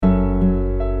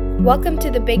Welcome to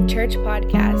the Big Church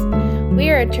Podcast. We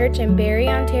are a church in Barrie,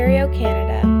 Ontario,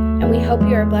 Canada, and we hope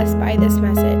you are blessed by this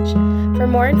message. For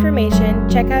more information,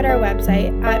 check out our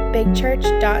website at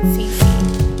bigchurch.cc.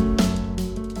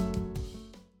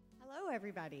 Hello,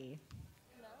 everybody.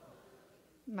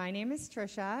 My name is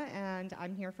Trisha, and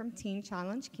I'm here from Teen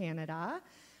Challenge Canada.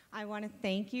 I want to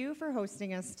thank you for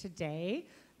hosting us today.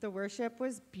 The worship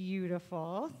was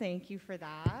beautiful. Thank you for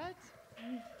that.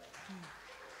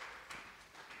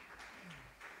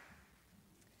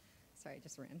 Sorry, I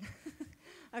just ran.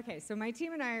 Okay, so my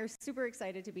team and I are super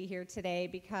excited to be here today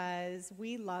because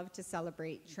we love to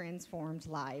celebrate transformed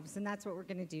lives, and that's what we're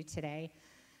going to do today.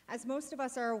 As most of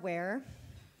us are aware,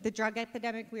 the drug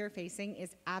epidemic we are facing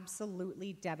is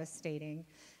absolutely devastating,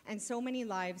 and so many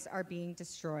lives are being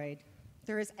destroyed.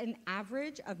 There is an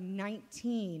average of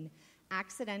 19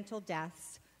 accidental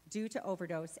deaths due to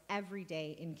overdose every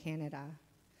day in Canada.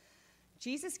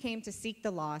 Jesus came to seek the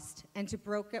lost and to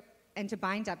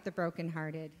bind up the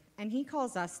brokenhearted, and he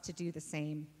calls us to do the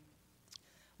same.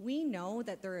 We know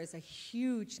that there is a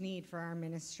huge need for our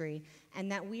ministry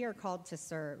and that we are called to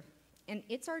serve. And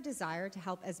it's our desire to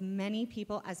help as many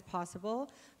people as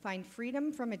possible find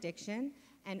freedom from addiction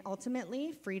and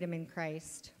ultimately freedom in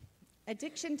Christ.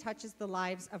 Addiction touches the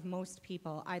lives of most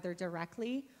people, either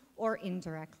directly or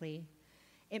indirectly.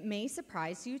 It may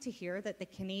surprise you to hear that the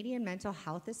Canadian Mental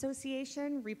Health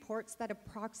Association reports that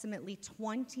approximately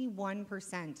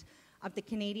 21% of the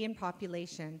Canadian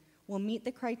population will meet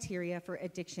the criteria for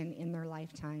addiction in their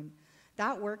lifetime.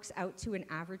 That works out to an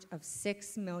average of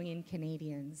 6 million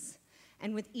Canadians.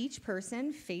 And with each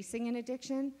person facing an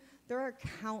addiction, there are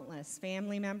countless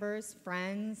family members,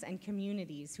 friends, and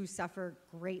communities who suffer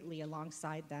greatly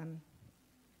alongside them.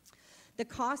 The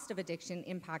cost of addiction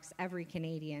impacts every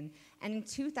Canadian, and in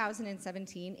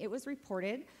 2017, it was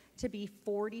reported to be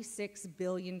 $46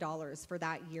 billion for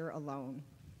that year alone.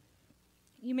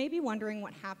 You may be wondering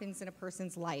what happens in a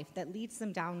person's life that leads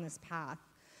them down this path.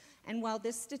 And while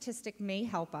this statistic may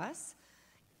help us,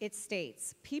 it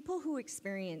states, people who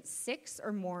experience 6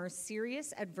 or more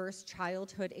serious adverse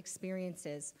childhood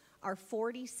experiences are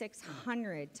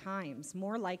 4,600 times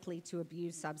more likely to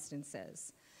abuse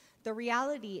substances. The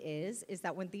reality is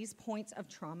that when these points of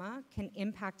trauma can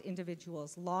impact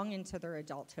individuals long into their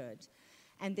adulthood,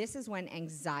 and this is when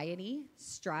anxiety,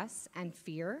 stress, and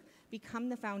fear become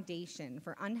the foundation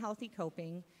for unhealthy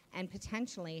coping and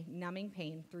potentially numbing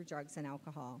pain through drugs and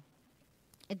alcohol.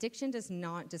 Addiction does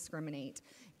not discriminate.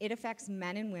 It affects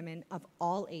men and women of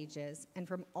all ages and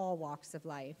from all walks of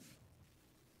life.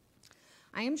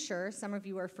 I am sure some of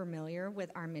you are familiar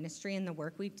with our ministry and the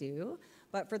work we do,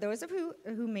 but for those of you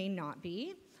who may not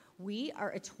be, we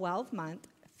are a 12-month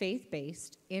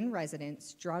faith-based,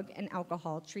 in-residence drug and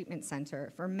alcohol treatment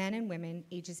center for men and women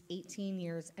ages 18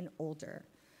 years and older.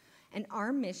 And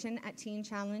our mission at Teen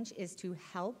Challenge is to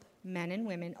help men and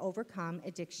women overcome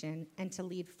addiction and to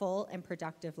lead full and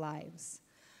productive lives.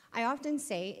 I often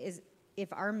say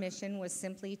if our mission was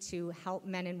simply to help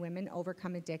men and women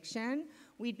overcome addiction,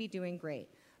 we'd be doing great.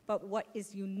 But what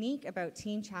is unique about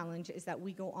Teen Challenge is that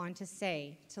we go on to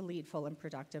say to lead full and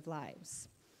productive lives.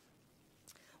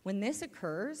 When this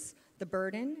occurs, the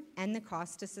burden and the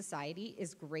cost to society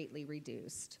is greatly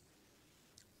reduced.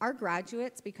 Our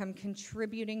graduates become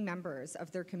contributing members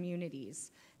of their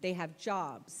communities. They have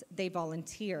jobs, they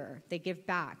volunteer, they give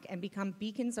back, and become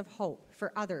beacons of hope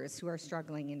for others who are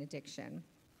struggling in addiction.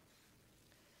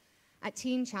 At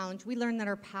Teen Challenge, we learn that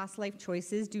our past life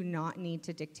choices do not need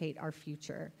to dictate our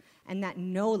future, and that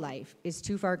no life is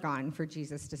too far gone for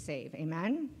Jesus to save.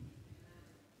 Amen?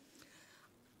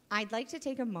 I'd like to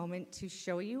take a moment to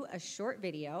show you a short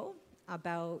video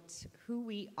about who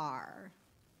we are.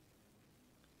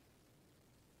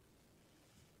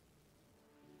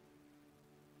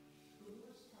 The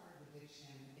worst part of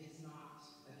addiction is not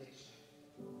addiction.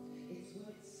 It's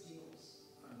what it steals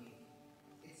from you.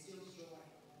 It steals joy,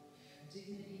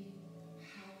 dignity,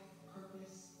 health,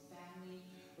 purpose, family,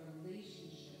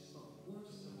 relationships, but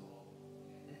worst of all,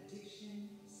 addiction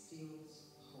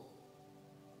steals hope.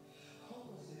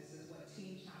 Hopelessness is what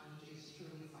Teen Challenge is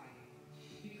truly fighting,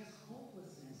 because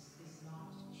hopelessness is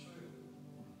not true.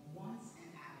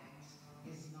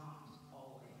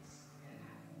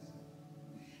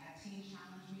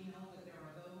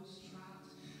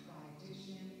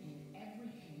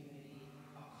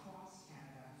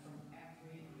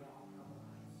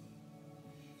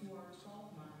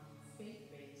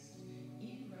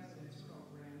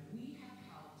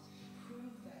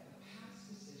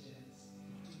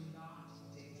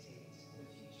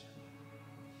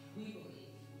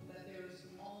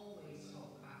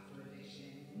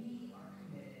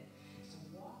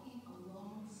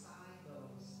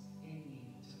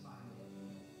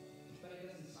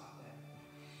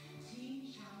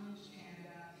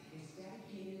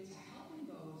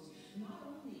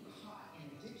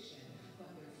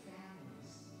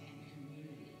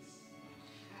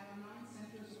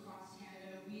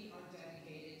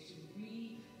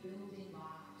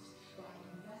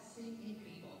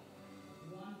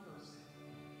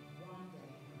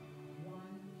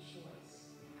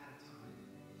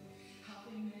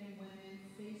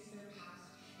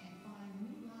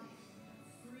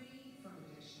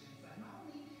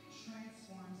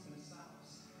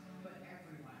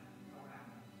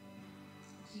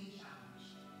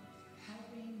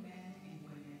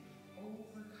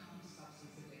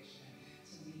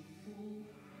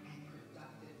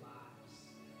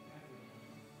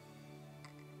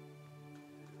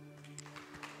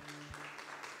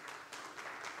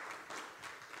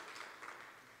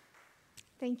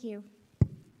 Thank you.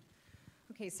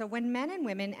 Okay, so when men and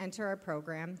women enter our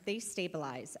program, they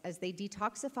stabilize as they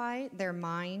detoxify their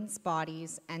minds,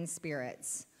 bodies, and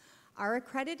spirits. Our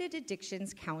accredited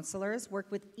addictions counselors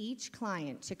work with each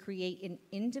client to create an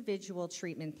individual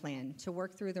treatment plan to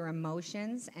work through their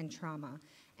emotions and trauma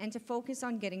and to focus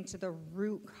on getting to the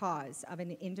root cause of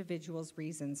an individual's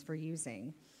reasons for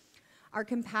using. Our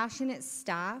compassionate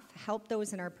staff help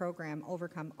those in our program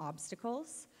overcome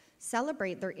obstacles,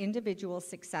 celebrate their individual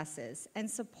successes, and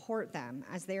support them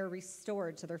as they are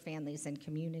restored to their families and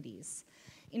communities.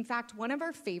 In fact, one of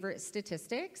our favorite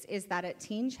statistics is that at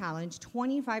Teen Challenge,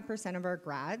 25% of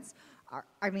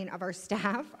our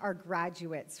staff are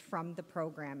graduates from the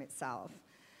program itself.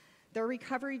 Their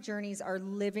recovery journeys are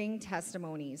living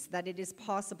testimonies that it is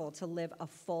possible to live a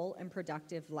full and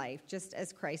productive life just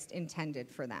as Christ intended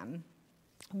for them.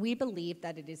 We believe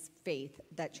that it is faith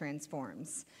that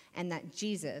transforms and that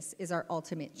Jesus is our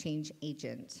ultimate change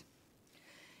agent.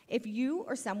 If you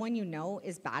or someone you know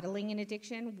is battling an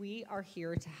addiction, we are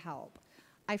here to help.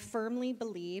 I firmly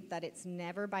believe that it's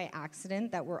never by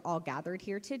accident that we're all gathered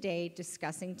here today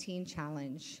discussing Teen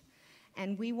Challenge.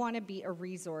 And we want to be a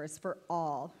resource for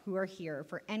all who are here,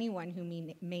 for anyone who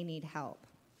may need help.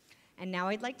 And now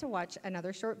I'd like to watch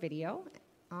another short video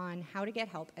on how to get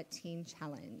help at Teen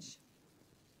Challenge.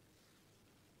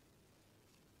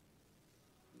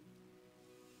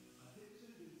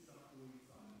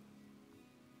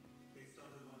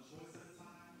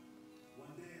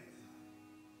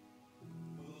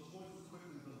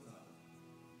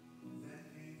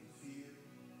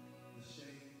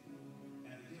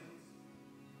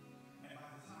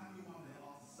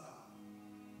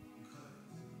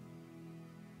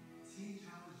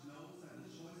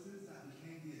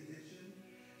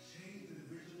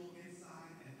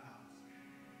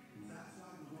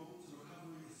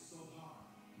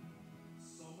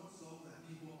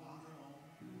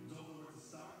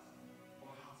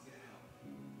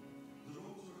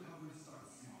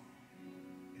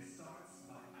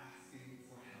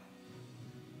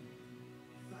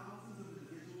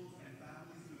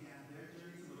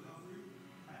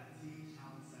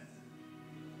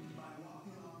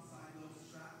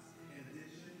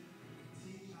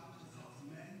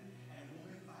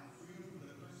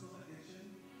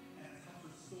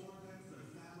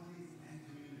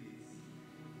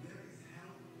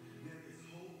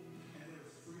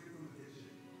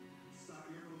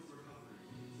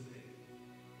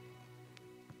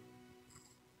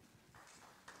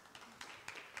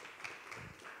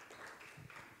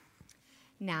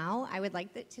 Now, I would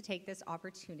like to take this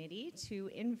opportunity to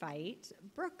invite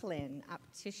Brooklyn up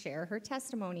to share her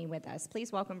testimony with us.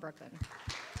 Please welcome Brooklyn.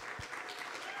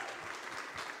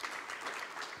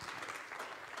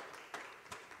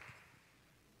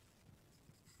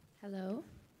 Hello.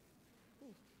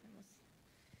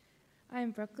 I'm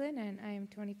Brooklyn, and I am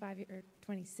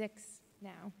 26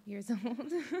 now years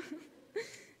old.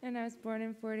 And I was born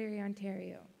in Fort Erie,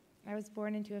 Ontario. I was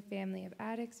born into a family of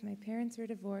addicts. My parents were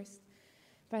divorced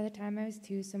by the time I was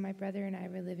 2, so my brother and I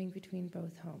were living between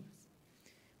both homes.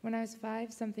 When I was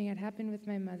 5, something had happened with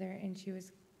my mother, and she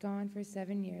was gone for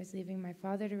 7 years, leaving my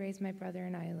father to raise my brother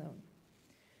and I alone.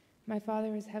 My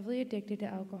father was heavily addicted to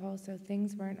alcohol, so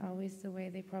things weren't always the way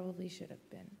they probably should have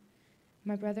been.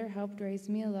 My brother helped raise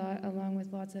me a lot, along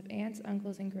with lots of aunts,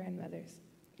 uncles, and grandmothers.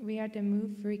 We had to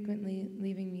move frequently,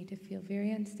 leaving me to feel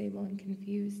very unstable and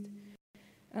confused.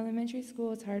 Elementary school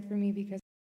was hard for me because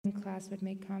class would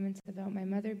make comments about my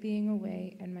mother being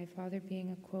away and my father being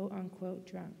a quote-unquote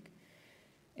drunk.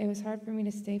 It was hard for me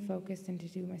to stay focused and to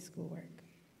do my schoolwork.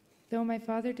 Though my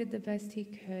father did the best he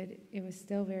could, it was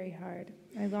still very hard.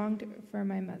 I longed for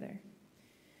my mother.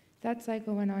 That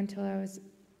cycle went on till I was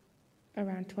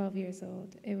around 12 years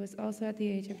old. It was also at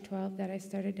the age of 12 that I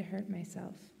started to hurt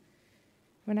myself.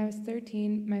 When I was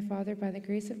 13, my father, by the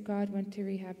grace of God, went to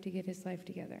rehab to get his life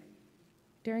together.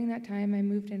 During that time, I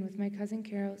moved in with my cousin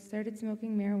Carol, started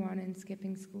smoking marijuana and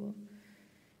skipping school.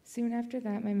 Soon after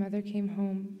that, my mother came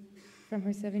home from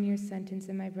her 7-year sentence,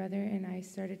 and my brother and I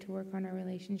started to work on our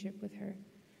relationship with her.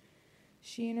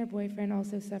 She and her boyfriend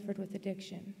also suffered with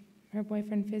addiction. Her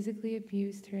boyfriend physically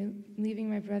abused her, leaving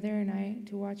my brother and I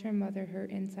to watch our mother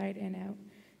hurt inside and out.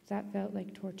 That felt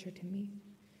like torture to me.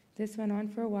 This went on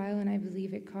for a while, and I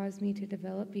believe it caused me to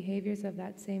develop behaviors of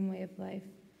that same way of life.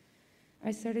 I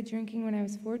started drinking when I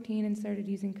was 14 and started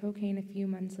using cocaine a few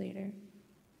months later.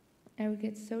 I would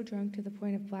get so drunk to the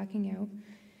point of blacking out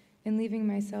and leaving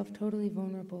myself totally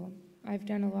vulnerable. I've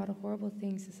done a lot of horrible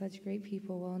things to such great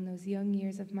people while in those young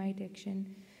years of my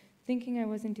addiction, thinking I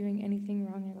wasn't doing anything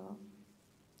wrong at all.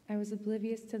 I was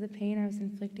oblivious to the pain I was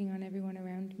inflicting on everyone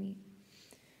around me.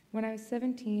 When I was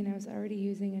 17, I was already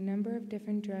using a number of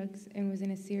different drugs and was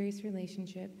in a serious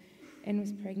relationship and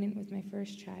was pregnant with my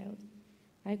first child.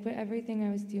 I quit everything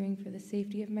I was doing for the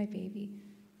safety of my baby.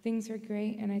 Things were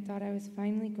great, and I thought I was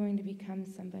finally going to become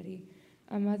somebody,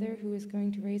 a mother who was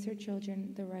going to raise her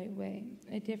children the right way,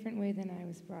 a different way than I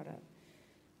was brought up.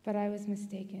 But I was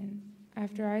mistaken.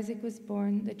 After Isaac was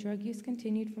born, the drug use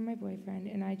continued for my boyfriend,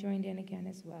 and I joined in again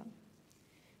as well.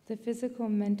 The physical,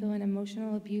 mental, and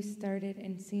emotional abuse started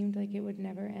and seemed like it would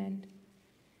never end.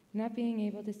 Not being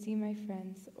able to see my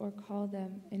friends or call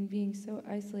them and being so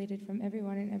isolated from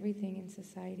everyone and everything in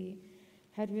society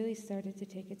had really started to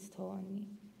take its toll on me.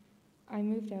 I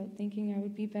moved out thinking I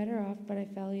would be better off, but I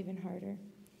fell even harder.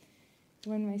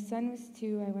 When my son was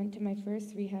 2, I went to my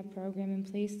first rehab program and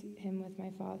placed him with my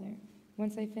father.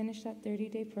 Once I finished that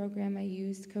 30-day program, I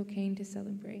used cocaine to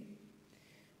celebrate.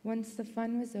 Once the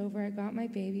fun was over, I got my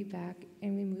baby back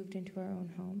and we moved into our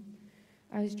own home.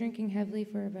 I was drinking heavily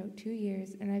for about 2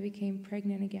 years and I became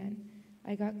pregnant again.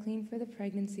 I got clean for the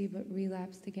pregnancy but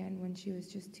relapsed again when she was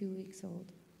just 2 weeks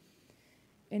old.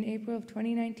 In April of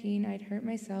 2019, I'd hurt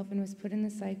myself and was put in the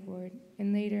psych ward,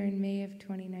 and later in May of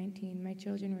 2019, my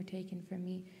children were taken from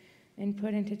me and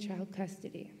put into child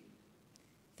custody.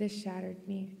 This shattered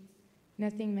me.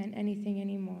 Nothing meant anything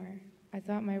anymore. I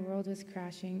thought my world was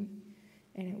crashing,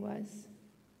 and it was.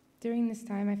 During this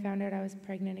time, I found out I was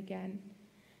pregnant again.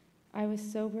 I was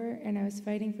sober, and I was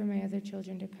fighting for my other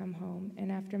children to come home, and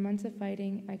after months of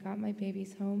fighting, I got my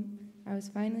babies home. I was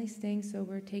finally staying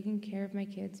sober, taking care of my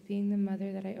kids, being the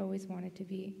mother that I always wanted to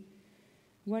be.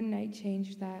 One night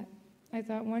changed that. I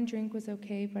thought one drink was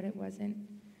okay, but it wasn't.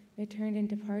 It turned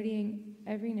into partying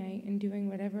every night and doing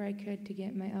whatever I could to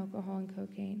get my alcohol and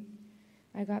cocaine.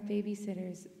 I got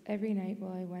babysitters every night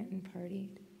while I went and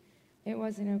partied. It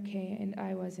wasn't okay, and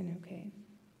I wasn't okay.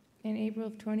 In April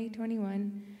of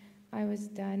 2021, I was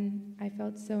done. I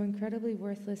felt so incredibly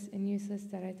worthless and useless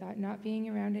that I thought not being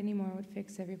around anymore would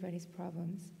fix everybody's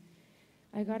problems.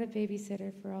 I got a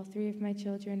babysitter for all 3 of my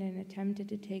children and attempted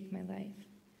to take my life.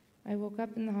 I woke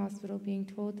up in the hospital being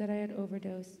told that I had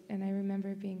overdosed, and I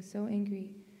remember being so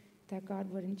angry that God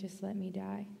wouldn't just let me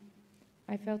die.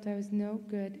 I felt I was no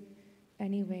good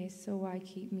anyways, so why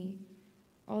keep me?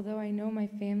 Although I know my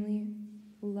family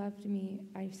loved me,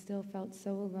 I still felt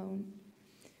so alone.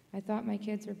 I thought my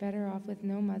kids were better off with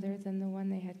no mother than the one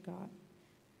they had got.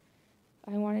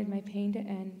 I wanted my pain to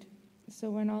end, so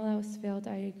when all else failed,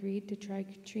 I agreed to try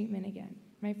treatment again.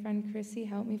 My friend Chrissy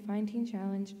helped me find Teen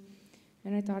Challenge,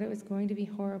 and I thought it was going to be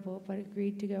horrible, but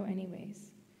agreed to go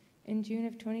anyways. In June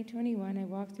of 2021, I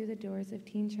walked through the doors of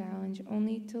Teen Challenge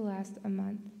only to last a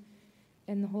month,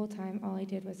 and the whole time all I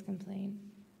did was complain.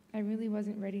 I really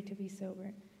wasn't ready to be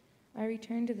sober. I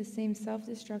returned to the same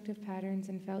self-destructive patterns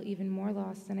and felt even more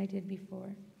lost than I did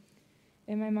before.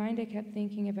 In my mind, I kept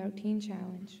thinking about Teen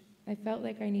Challenge. I felt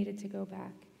like I needed to go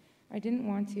back. I didn't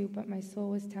want to, but my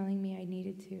soul was telling me I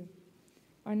needed to.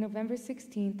 On November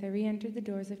 16th, I re-entered the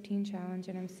doors of Teen Challenge,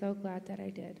 and I'm so glad that I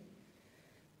did.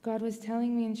 God was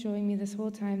telling me and showing me this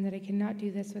whole time that I cannot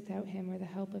do this without Him or the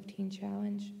help of Teen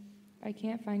Challenge. I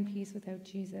can't find peace without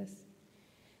Jesus.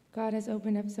 God has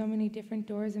opened up so many different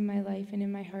doors in my life and in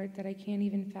my heart that I can't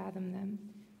even fathom them.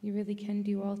 You really can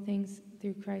do all things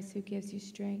through Christ who gives you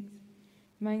strength.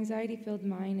 My anxiety-filled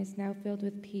mind is now filled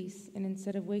with peace, and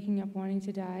instead of waking up wanting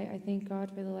to die, I thank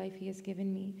God for the life He has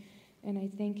given me, and I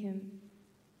thank Him.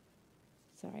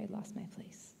 Sorry, I lost my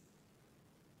place.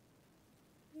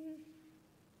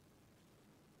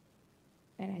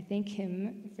 And I thank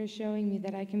Him for showing me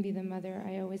that I can be the mother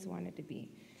I always wanted to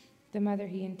be, the mother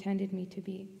He intended me to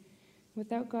be.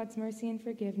 Without God's mercy and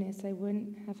forgiveness, I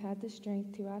wouldn't have had the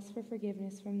strength to ask for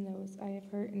forgiveness from those I have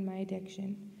hurt in my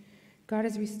addiction. God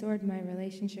has restored my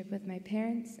relationship with my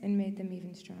parents and made them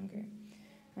even stronger.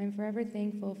 I'm forever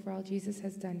thankful for all Jesus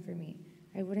has done for me.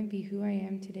 I wouldn't be who I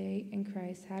am today in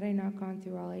Christ had I not gone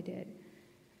through all I did.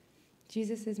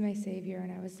 Jesus is my Savior,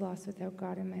 and I was lost without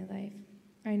God in my life.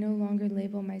 I no longer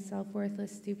label myself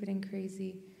worthless, stupid, and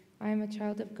crazy. I am a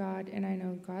child of God, and I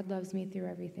know God loves me through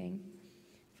everything.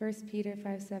 1 Peter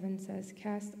 5:7 says,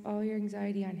 "Cast all your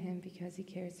anxiety on Him because He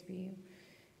cares for you."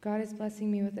 God is blessing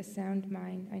me with a sound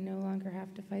mind. I no longer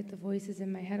have to fight the voices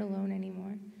in my head alone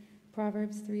anymore.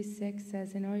 Proverbs 3:6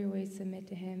 says, "In all your ways submit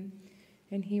to Him,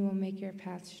 and He will make your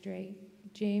path straight."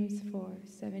 James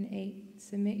 4:7-8,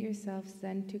 "Submit yourselves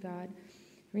then to God.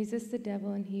 Resist the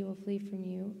devil, and he will flee from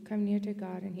you. Come near to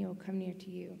God, and He will come near to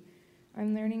you."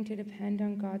 I'm learning to depend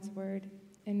on God's word,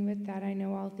 and with that I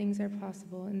know all things are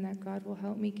possible and that God will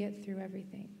help me get through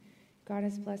everything. God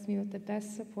has blessed me with the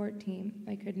best support team.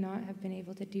 I could not have been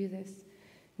able to do this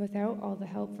without all the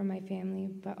help from my family,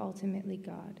 but ultimately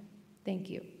God. Thank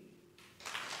you.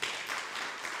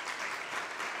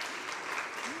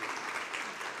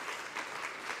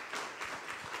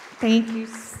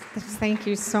 Thank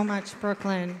you so much,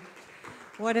 Brooklyn.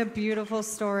 What a beautiful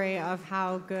story of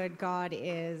how good God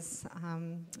is.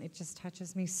 It just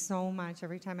touches me so much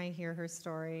every time I hear her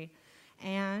story.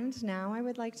 And now I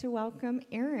would like to welcome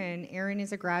Erin. Erin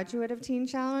is a graduate of Teen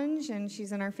Challenge, and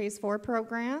she's in our Phase 4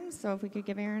 program. So if we could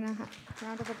give Erin a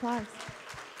round of applause.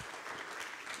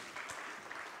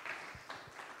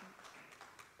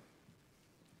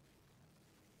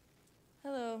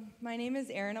 Hello, my name is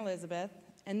Erin Elizabeth,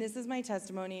 and this is my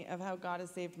testimony of how God has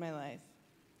saved my life.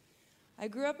 I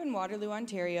grew up in Waterloo,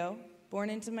 Ontario, born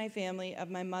into my family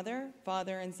of my mother,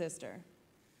 father, and sister.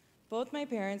 Both my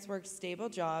parents worked stable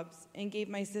jobs and gave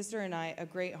my sister and I a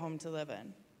great home to live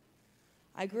in.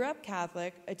 I grew up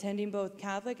Catholic, attending both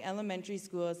Catholic elementary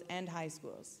schools and high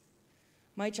schools.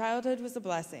 My childhood was a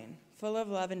blessing, full of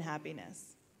love and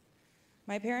happiness.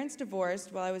 My parents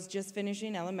divorced while I was just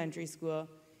finishing elementary school,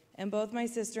 and both my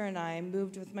sister and I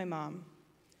moved with my mom.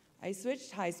 I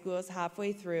switched high schools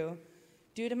halfway through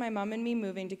due to my mom and me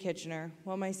moving to Kitchener,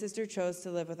 while my sister chose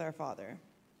to live with our father.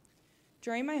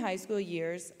 During my high school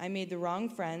years, I made the wrong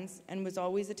friends and was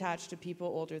always attached to people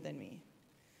older than me.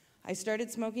 I started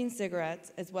smoking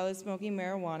cigarettes as well as smoking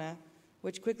marijuana,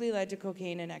 which quickly led to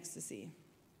cocaine and ecstasy.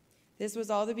 This was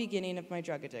all the beginning of my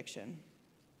drug addiction.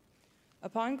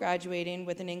 Upon graduating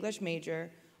with an English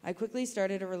major, I quickly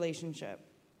started a relationship.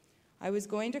 I was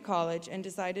going to college and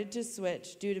decided to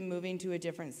switch due to moving to a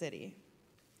different city.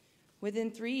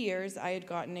 Within 3 years, I had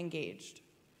gotten engaged.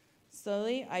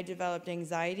 Slowly, I developed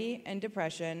anxiety and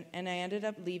depression, and I ended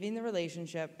up leaving the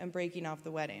relationship and breaking off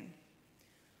the wedding.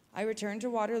 I returned to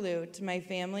Waterloo, to my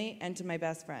family, and to my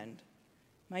best friend.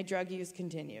 My drug use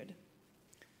continued.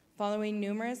 Following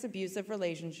numerous abusive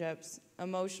relationships,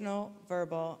 emotional,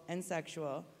 verbal, and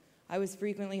sexual, I was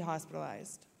frequently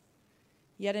hospitalized.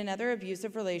 Yet another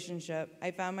abusive relationship,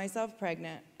 I found myself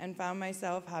pregnant and found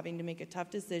myself having to make a tough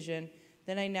decision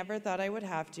that I never thought I would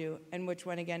have to, and which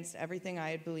went against everything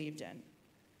I had believed in.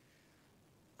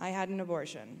 I had an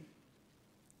abortion.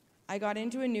 I got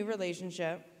into a new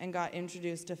relationship and got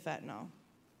introduced to fentanyl.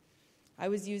 I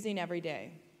was using every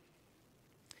day.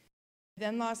 I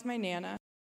then lost my Nana,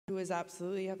 who was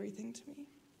absolutely everything to me.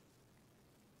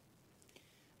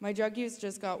 My drug use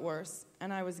just got worse,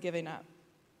 and I was giving up.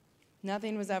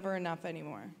 Nothing was ever enough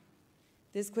anymore.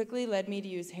 This quickly led me to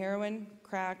use heroin,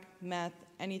 crack, meth,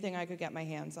 anything I could get my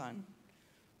hands on,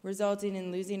 resulting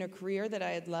in losing a career that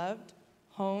I had loved,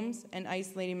 homes, and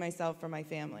isolating myself from my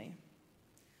family.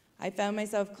 I found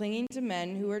myself clinging to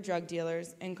men who were drug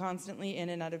dealers and constantly in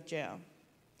and out of jail.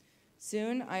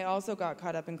 Soon, I also got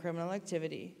caught up in criminal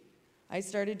activity. I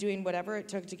started doing whatever it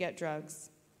took to get drugs.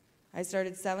 I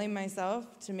started selling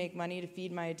myself to make money to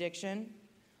feed my addiction.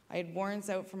 I had warrants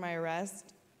out for my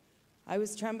arrest. I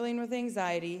was trembling with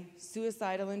anxiety,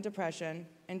 suicidal and depression,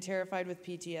 and terrified with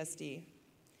PTSD.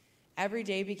 Every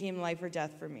day became life or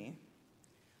death for me.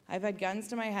 I've had guns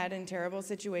to my head in terrible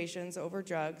situations over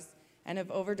drugs and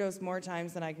have overdosed more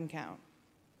times than I can count.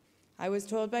 I was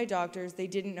told by doctors they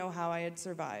didn't know how I had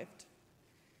survived.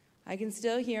 I can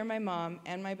still hear my mom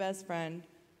and my best friend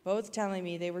both telling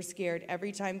me they were scared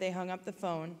every time they hung up the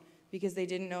phone because they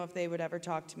didn't know if they would ever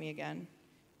talk to me again.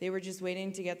 They were just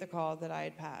waiting to get the call that I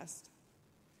had passed.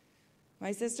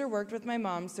 My sister worked with my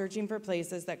mom searching for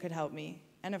places that could help me,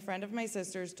 and a friend of my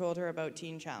sister's told her about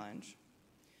Teen Challenge.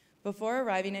 Before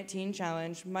arriving at Teen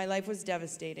Challenge, my life was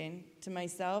devastating to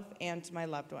myself and to my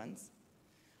loved ones.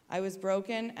 I was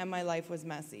broken and my life was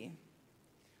messy.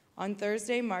 On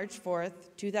Thursday, March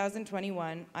 4th,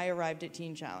 2021, I arrived at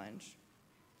Teen Challenge.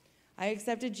 I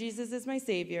accepted Jesus as my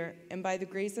Savior, and by the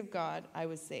grace of God, I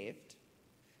was saved.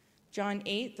 John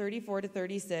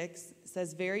 8:34-36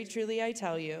 says, "Very truly I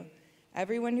tell you,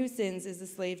 everyone who sins is a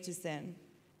slave to sin.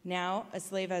 Now, a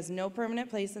slave has no permanent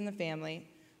place in the family,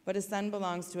 but a son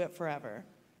belongs to it forever.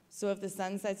 So if the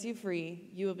Son sets you free,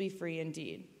 you will be free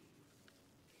indeed."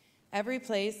 Every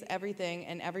place, everything,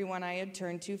 and everyone I had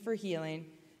turned to for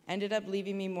healing ended up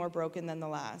leaving me more broken than the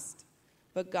last.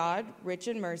 But God, rich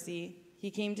in mercy,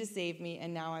 He came to save me,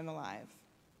 and now I'm alive.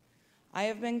 I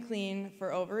have been clean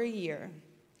for over a year.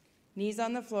 Knees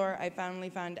on the floor, I finally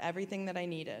found everything that I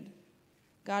needed.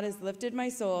 God has lifted my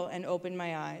soul and opened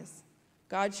my eyes.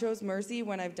 God shows mercy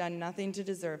when I've done nothing to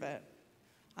deserve it.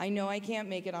 I know I can't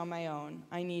make it on my own.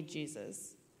 I need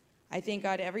Jesus. I thank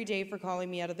God every day for calling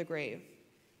me out of the grave.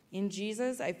 In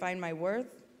Jesus, I find my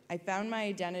worth, I found my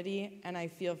identity, and I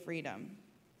feel freedom.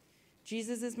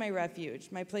 Jesus is my refuge,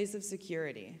 my place of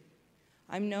security.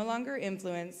 I'm no longer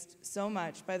influenced so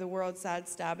much by the world's sad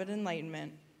stab at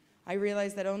enlightenment. I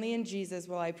realize that only in Jesus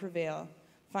will I prevail,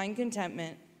 find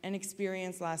contentment, and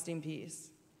experience lasting peace.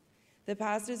 The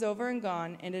past is over and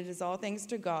gone, and it is all thanks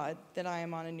to God that I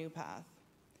am on a new path.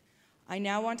 I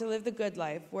now want to live the good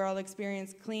life where I'll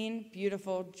experience clean,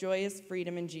 beautiful, joyous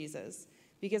freedom in Jesus,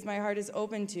 because my heart is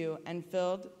open to and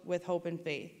filled with hope and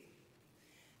faith.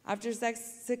 After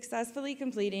successfully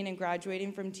completing and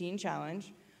graduating from Teen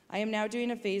Challenge, I am now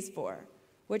doing a Phase 4,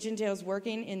 which entails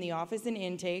working in the office and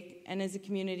intake and as a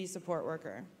community support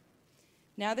worker.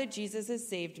 Now that Jesus has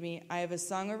saved me, I have a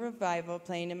song of revival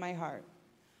playing in my heart.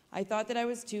 I thought that I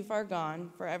was too far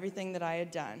gone for everything that I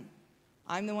had done.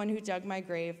 I'm the one who dug my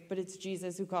grave, but it's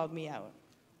Jesus who called me out.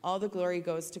 All the glory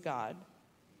goes to God.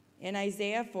 In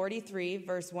Isaiah 43,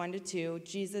 verse 1-2,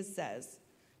 Jesus says,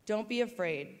 "Don't be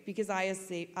afraid, because I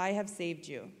have saved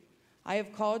you. I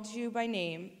have called you by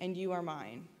name, and you are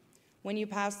mine. When you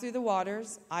pass through the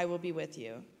waters, I will be with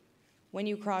you. When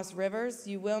you cross rivers,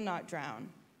 you will not drown.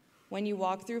 When you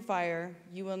walk through fire,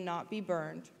 you will not be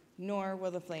burned, nor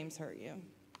will the flames hurt you."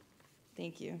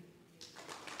 Thank you.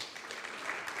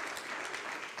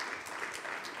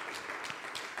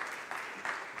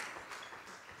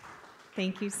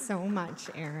 Thank you so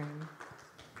much, Erin.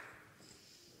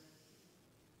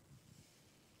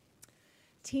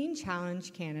 Teen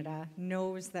Challenge Canada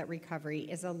knows that recovery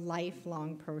is a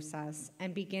lifelong process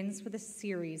and begins with a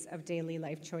series of daily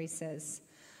life choices.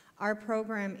 Our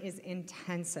program is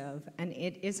intensive and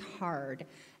it is hard,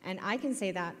 and I can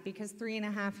say that because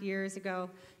 3.5 years ago,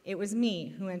 it was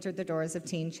me who entered the doors of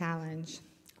Teen Challenge.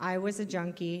 I was a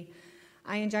junkie.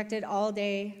 I injected all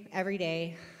day, every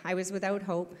day. I was without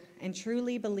hope and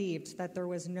truly believed that there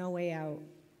was no way out.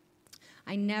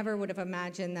 I never would have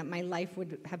imagined that my life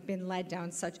would have been led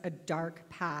down such a dark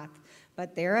path,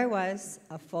 but there I was,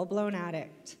 a full-blown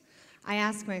addict. I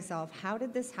asked myself, how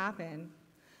did this happen?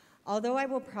 Although I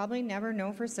will probably never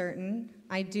know for certain,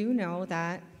 I do know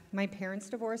that my parents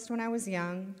divorced when I was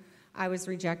young, I was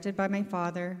rejected by my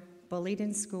father, bullied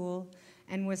in school,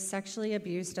 and was sexually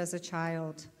abused as a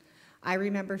child. I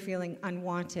remember feeling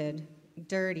unwanted,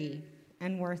 dirty,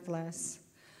 and worthless.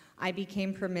 I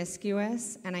became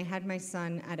promiscuous, and I had my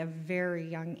son at a very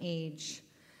young age.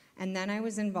 And then I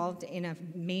was involved in a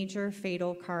major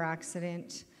fatal car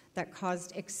accident that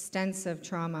caused extensive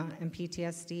trauma and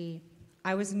PTSD.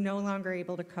 I was no longer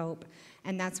able to cope,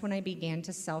 and that's when I began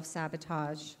to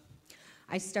self-sabotage.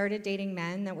 I started dating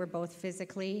men that were both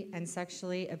physically and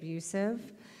sexually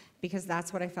abusive because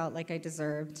that's what I felt like I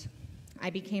deserved. I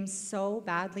became so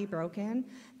badly broken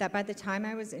that by the time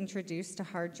I was introduced to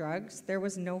hard drugs, there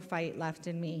was no fight left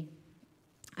in me.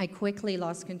 I quickly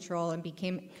lost control and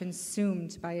became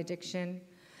consumed by addiction.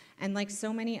 And like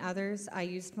so many others, I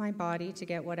used my body to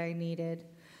get what I needed.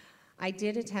 I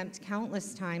did attempt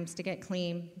countless times to get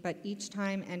clean, but each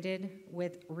time ended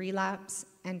with relapse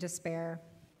and despair.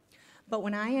 But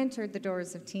when I entered the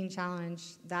doors of Teen Challenge,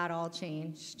 that all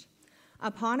changed.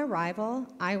 Upon arrival,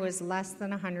 I was less than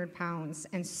 100 pounds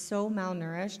and so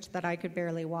malnourished that I could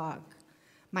barely walk.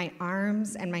 My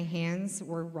arms and my hands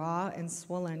were raw and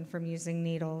swollen from using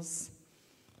needles.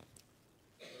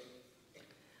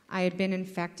 I had been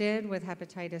infected with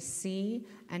hepatitis C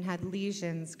and had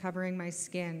lesions covering my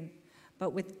skin.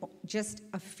 But with just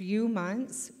a few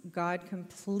months, God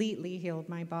completely healed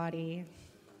my body.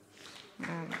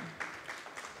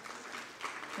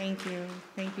 Thank you.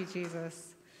 Thank you, Jesus.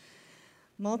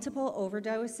 Multiple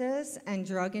overdoses and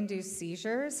drug-induced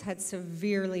seizures had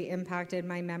severely impacted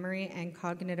my memory and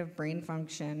cognitive brain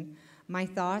function. My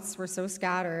thoughts were so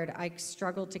scattered, I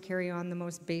struggled to carry on the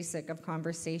most basic of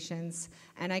conversations,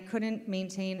 and I couldn't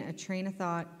maintain a train of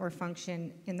thought or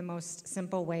function in the most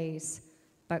simple ways.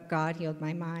 But God healed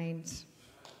my mind.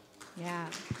 Yeah.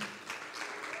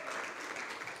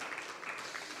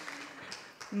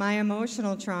 My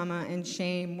emotional trauma and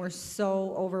shame were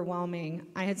so overwhelming.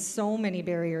 I had so many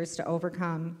barriers to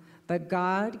overcome, but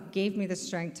God gave me the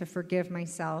strength to forgive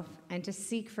myself and to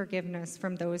seek forgiveness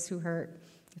from those who hurt,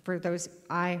 for those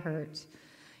I hurt.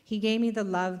 He gave me the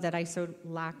love that I so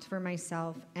lacked for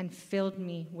myself and filled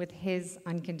me with His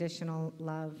unconditional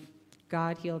love.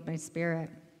 God healed my spirit.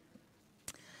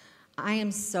 I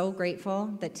am so grateful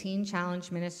that Teen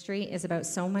Challenge Ministry is about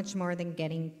so much more than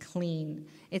getting clean.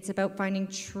 It's about finding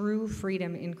true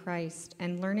freedom in Christ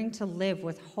and learning to live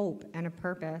with hope and a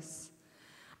purpose.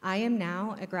 I am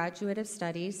now a graduate of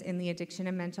studies in the Addiction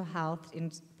and Mental Health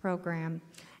program,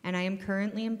 and I am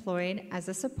currently employed as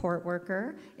a support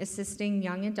worker assisting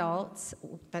young adults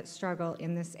that struggle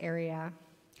in this area.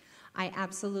 I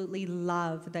absolutely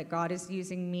love that God is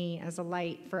using me as a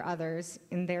light for others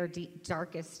in their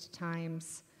darkest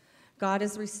times. God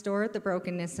has restored the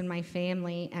brokenness in my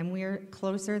family, and we're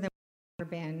closer than we've ever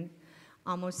been.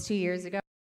 Almost 2 years ago,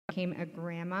 I became a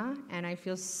grandma, and I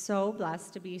feel so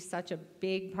blessed to be such a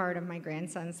big part of my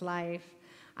grandson's life.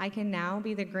 I can now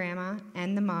be the grandma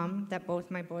and the mom that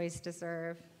both my boys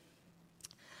deserve.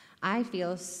 I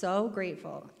feel so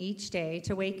grateful each day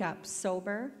to wake up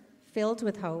sober, filled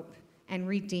with hope, and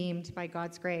redeemed by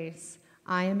God's grace.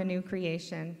 I am a new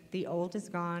creation. The old is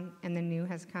gone, and the new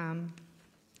has come.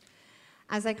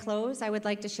 As I close, I would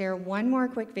like to share one more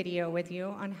quick video with you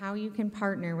on how you can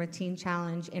partner with Teen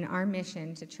Challenge in our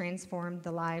mission to transform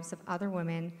the lives of other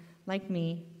women like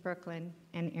me, Brooklyn,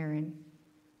 and Erin.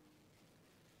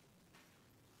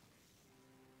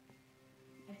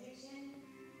 Addiction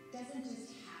doesn't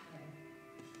just happen.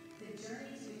 The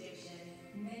journey to addiction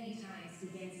many times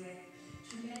begins with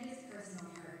tremendous personal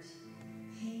hurt,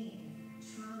 pain,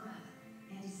 trauma,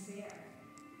 and despair.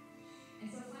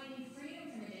 And so finding freedom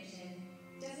from addiction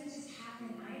doesn't just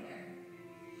happen either.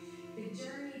 The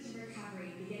journey to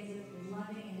recovery begins with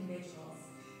loving individuals,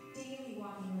 daily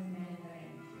walking with men and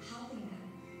women, helping them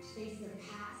to face their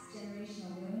past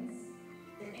generational wounds,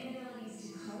 their inabilities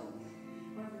to cope,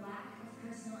 or lack of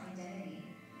personal identity,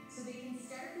 so they can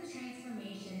start the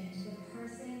transformation into the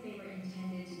person they were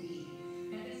intended to be.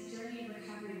 Now, this journey of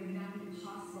recovery would not be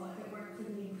possible if it weren't for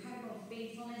the incredible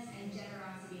faithfulness and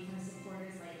generosity from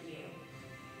supporters like you.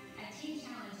 At Teen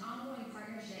Challenge, ongoing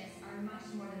partnerships are much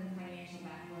more than the financial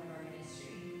backbone of our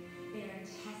ministry. They are a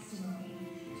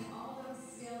testimony to all those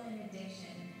still in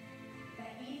addiction,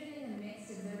 that even in the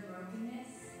midst of their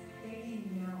brokenness, they can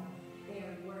know they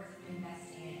are worth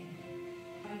investing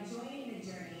in. By joining the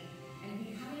journey and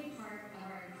becoming part of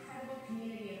our incredible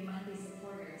community of monthly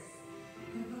supporters,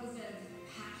 composed of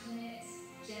passionate,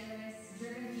 generous,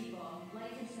 driven people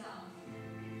like yourself,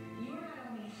 you are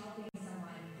not only helping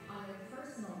someone on their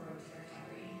personal road to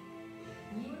recovery,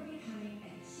 you are becoming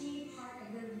a key part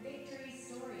of their victory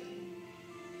story.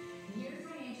 Your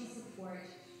financial support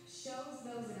shows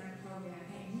those in our program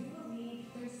that you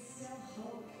believe there's still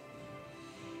hope.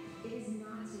 It is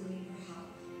not too late for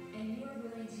help, and you are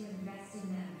willing to invest in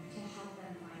them to help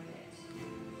them find it.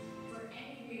 For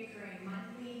any recurring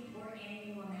monthly or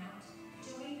annual amount,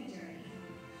 join the journey.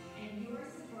 And your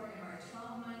support of our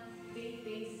 12-month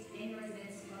faith-based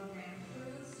in-residence program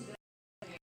proves to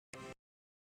those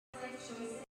life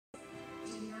choices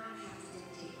do not have to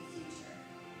dictate the future.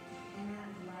 And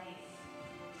that life,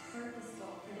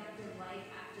 purposeful, productive life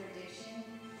after addiction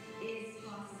is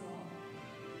possible.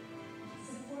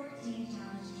 Support Teen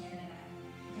Challenge Canada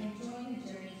and join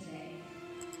the journey today.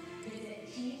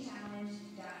 Visit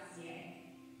teenchallenge.ca.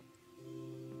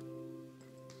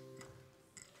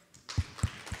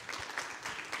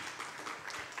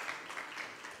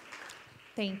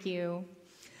 Thank you.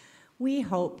 We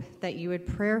hope that you would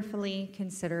prayerfully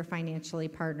consider financially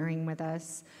partnering with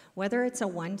us, whether it's a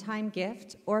one-time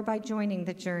gift or by joining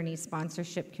the Journey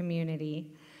sponsorship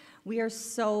community. We are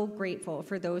so grateful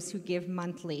for those who give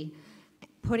monthly,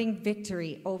 putting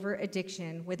victory over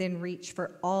addiction within reach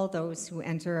for all those who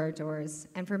enter our doors,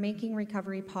 and for making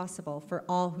recovery possible for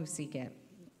all who seek it.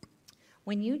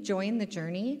 When you join the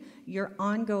journey, your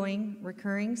ongoing,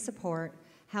 recurring support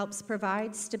helps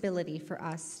provide stability for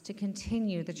us to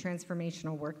continue the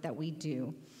transformational work that we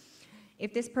do.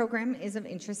 If this program is of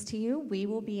interest to you, we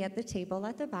will be at the table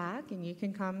at the back, and you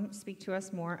can come speak to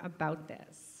us more about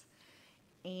this.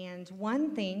 And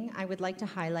one thing I would like to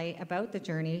highlight about the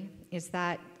journey is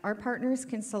that our partners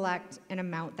can select an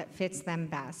amount that fits them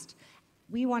best.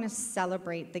 We want to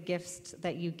celebrate the gifts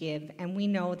that you give, and we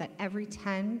know that every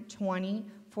 $10, $20,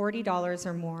 $40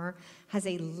 or more has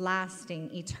a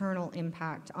lasting, eternal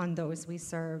impact on those we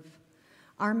serve.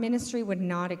 Our ministry would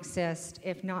not exist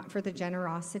if not for the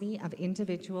generosity of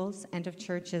individuals and of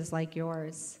churches like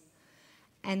yours.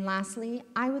 And lastly,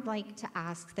 I would like to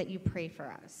ask that you pray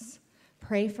for us.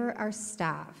 Pray for our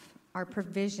staff, our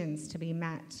provisions to be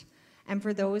met, and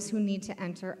for those who need to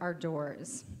enter our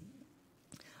doors.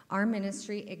 Our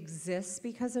ministry exists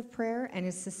because of prayer and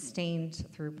is sustained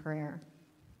through prayer.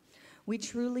 We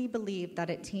truly believe that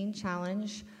at Teen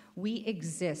Challenge, we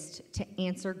exist to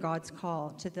answer God's call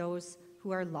to those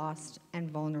who are lost and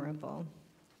vulnerable.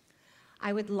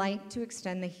 I would like to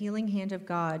extend the healing hand of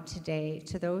God today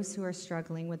to those who are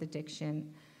struggling with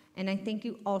addiction. And I thank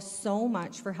you all so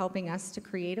much for helping us to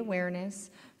create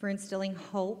awareness, for instilling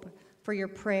hope, for your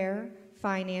prayer,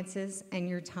 finances, and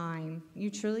your time. You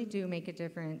truly do make a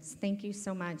difference. Thank you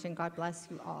so much, and God bless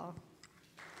you all.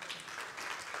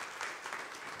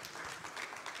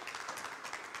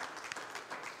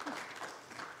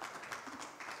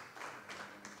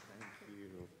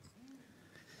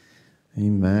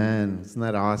 Amen. Isn't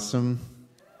that awesome?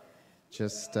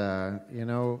 Just,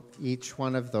 each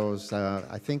one of those,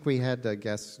 I think we had a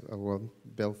guest,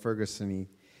 Bill Ferguson, he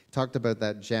talked about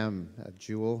that gem, a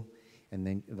jewel, and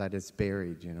then that it's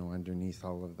buried, underneath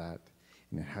all of that.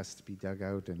 And it has to be dug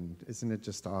out. And isn't it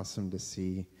just awesome to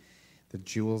see the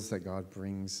jewels that God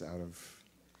brings out of,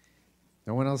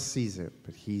 no one else sees it,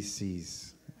 but he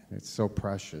sees. And it's so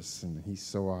precious, and he's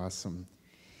so awesome.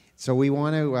 So we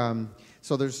want to,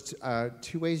 so there's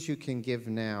two ways you can give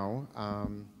now.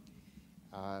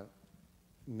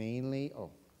 Mainly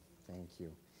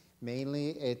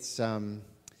it's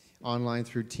online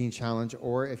through Teen Challenge,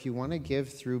 or if you want to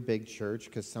give through Big Church,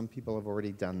 because some people have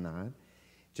already done that,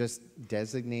 just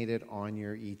designate it on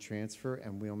your e-transfer,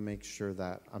 and we'll make sure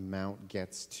that amount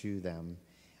gets to them.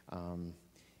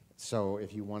 So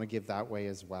if you want to give that way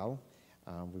as well,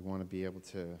 we want to be able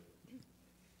to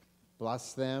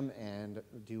bless them and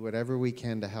do whatever we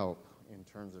can to help in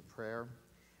terms of prayer.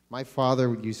 My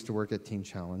father used to work at Teen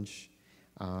Challenge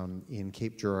in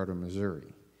Cape Girardeau,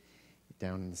 Missouri,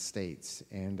 down in the States.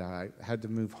 And I had to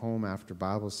move home after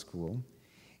Bible school.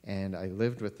 And I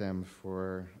lived with them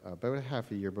for about a half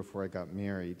a year before I got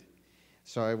married.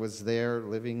 So I was there,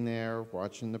 living there,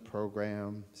 watching the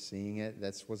program, seeing it.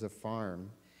 This was a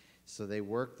farm. So they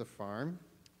worked the farm,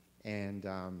 and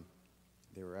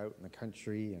they were out in the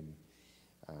country, and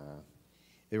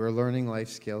they were learning life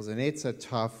skills. And it's a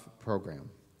tough program.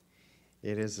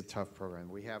 It is a tough program.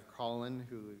 We have Colin,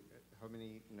 how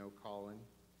many know Colin?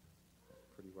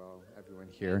 Pretty well, everyone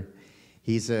here.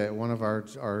 He's one of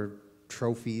our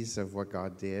trophies of what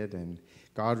God did, and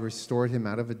God restored him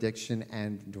out of addiction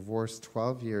and divorced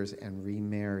 12 years and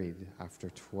remarried after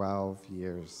 12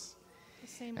 years.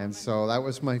 And so that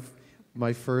was my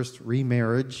first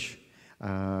remarriage.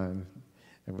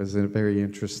 It was very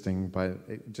interesting,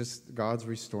 but just God's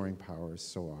restoring power is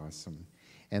so awesome.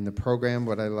 And the program,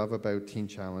 what I love about Teen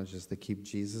Challenge is to keep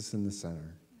Jesus in the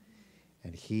center.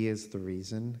 And he is the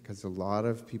reason, because a lot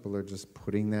of people are just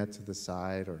putting that to the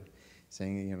side or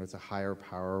saying, it's a higher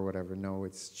power or whatever. No,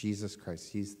 it's Jesus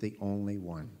Christ. He's the only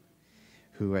one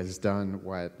who has done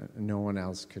what no one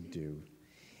else could do.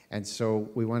 And so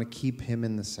we want to keep him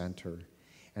in the center.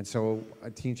 And so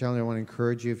Teen Challenge, I want to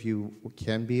encourage you, if you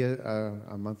can be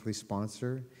a monthly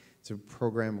sponsor, it's a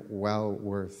program well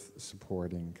worth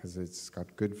supporting because it's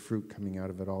got good fruit coming out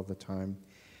of it all the time.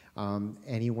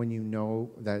 Anyone you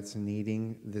know that's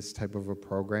needing this type of a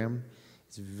program,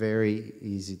 it's very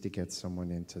easy to get someone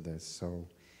into this. So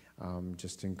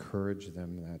just encourage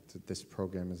them that this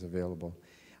program is available.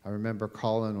 I remember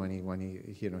Colin when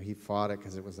he fought it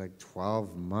because it was like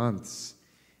 12 months.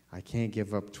 I can't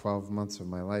give up 12 months of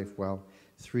my life. Well,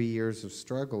 3 years of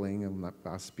struggling and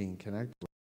us being connected with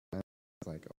them, it's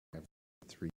like, I have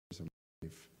 3 years of my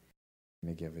life. I'm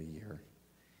going to give a year.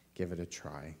 Give it a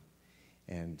try.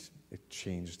 And it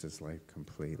changed his life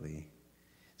completely.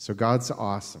 So God's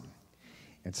awesome.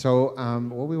 And so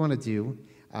what we want to do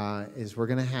is we're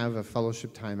going to have a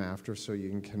fellowship time after, so you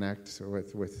can connect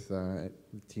with the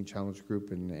Teen Challenge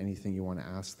group and anything you want to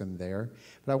ask them there.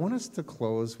 But I want us to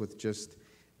close with just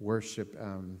worship.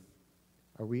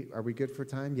 Are we good for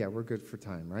time? Yeah, we're good for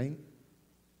time, right?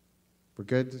 We're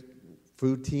good?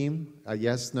 Food team?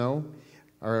 Yes, no?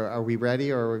 Are we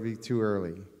ready, or are we too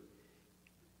early?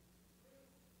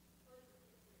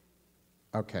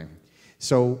 Okay.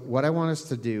 So what I want us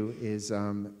to do is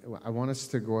I want us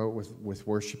to go out with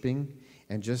worshiping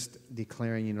and just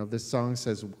declaring, this song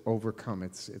says overcome.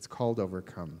 It's called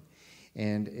Overcome.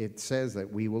 And it says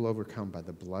that we will overcome by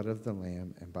the blood of the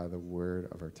Lamb and by the word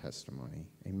of our testimony.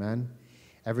 Amen?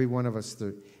 Every one of us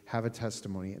to have a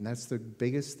testimony, and that's the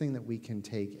biggest thing that we can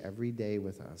take every day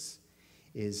with us,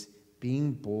 is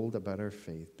being bold about our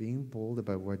faith, being bold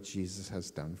about what Jesus has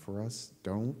done for us.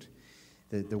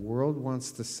 The world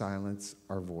wants to silence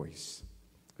our voice.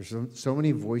 There's so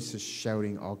many voices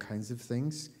shouting all kinds of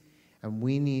things, and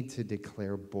we need to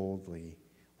declare boldly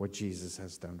what Jesus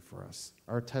has done for us.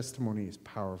 Our testimony is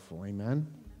powerful, amen?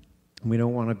 And we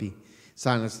don't want to be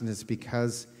silenced, and it's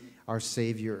because our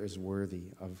Savior is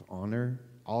worthy of honor,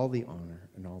 all the honor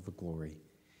and all the glory.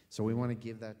 So we want to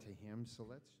give that to him, so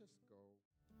let's just go.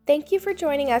 Thank you for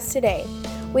joining us today.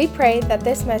 We pray that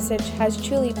this message has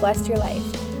truly blessed your life.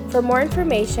 For more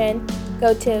information,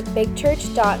 go to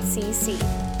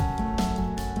bigchurch.cc.